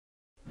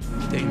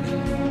Damon.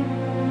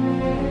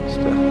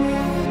 Stefan.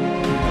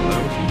 Hello,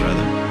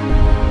 brother.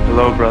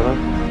 Hello, brother.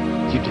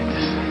 You did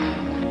this.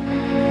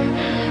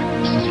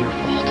 This is your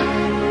fault.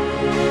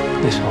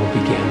 This all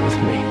began with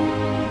me.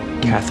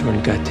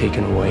 Catherine got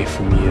taken away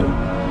from you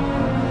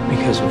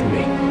because of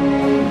me.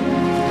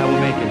 I will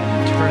make an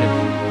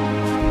eternity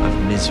of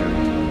misery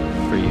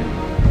for you.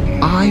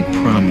 I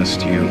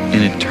promised you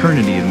an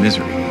eternity of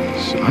misery,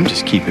 so I'm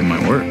just keeping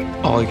my word.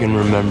 All I can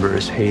remember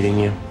is hating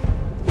you.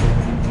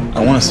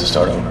 I want us to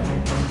start over.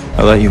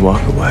 I let you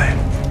walk away.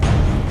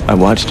 I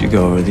watched you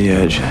go over the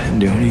edge. I didn't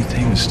do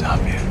anything to stop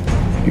you.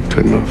 You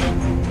couldn't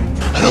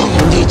have. I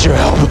don't need your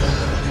help.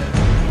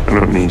 I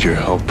don't need your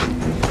help.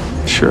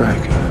 Sure I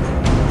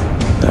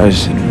could. I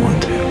just didn't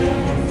want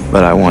to.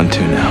 But I want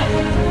to now.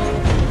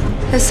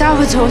 The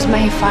Salvatores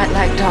may fight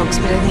like dogs,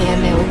 but in the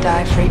end they will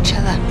die for each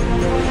other.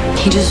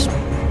 He just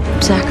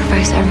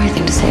sacrificed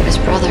everything to save his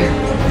brother.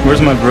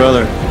 Where's my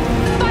brother?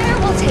 Fire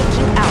will take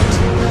you out.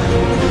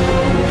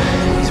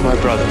 He's my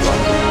brother,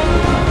 Buck.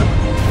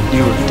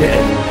 You were dead.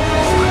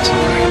 Find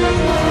something.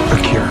 A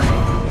cure.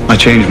 I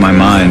changed my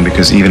mind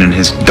because even in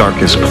his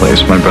darkest place,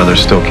 my brother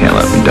still can't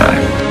let me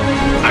die.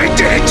 I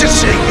did to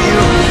save you.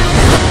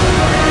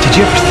 Did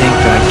you ever think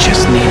that I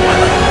just need my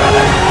little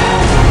brother?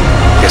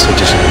 Guess I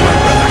just need my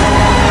brother.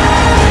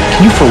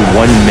 Can you for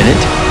 1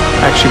 minute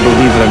actually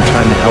believe that I'm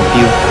trying to help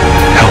you?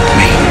 Help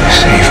me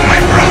save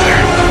my brother.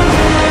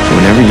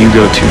 Whenever you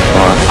go too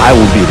far, I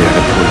will be there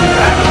to pull you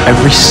back.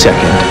 Every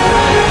second,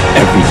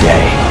 every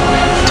day,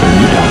 till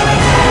you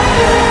don't.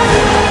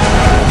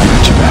 I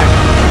got your back.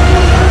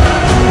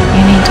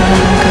 You need to let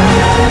him go.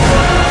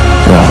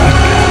 We're all let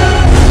go.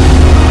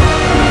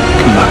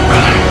 Come back,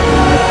 brother.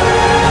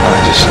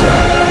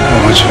 I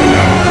want you to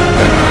know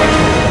that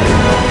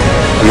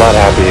I'm not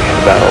happy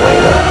about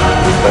Elena,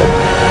 but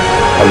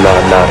I'm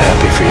not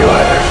happy for you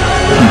either.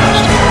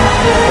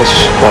 I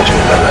just want you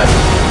to know that.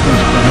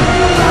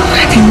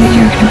 I think that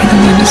you're gonna be the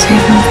one to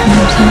save him from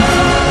himself.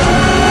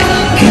 And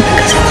you'll be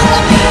because he loves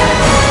me.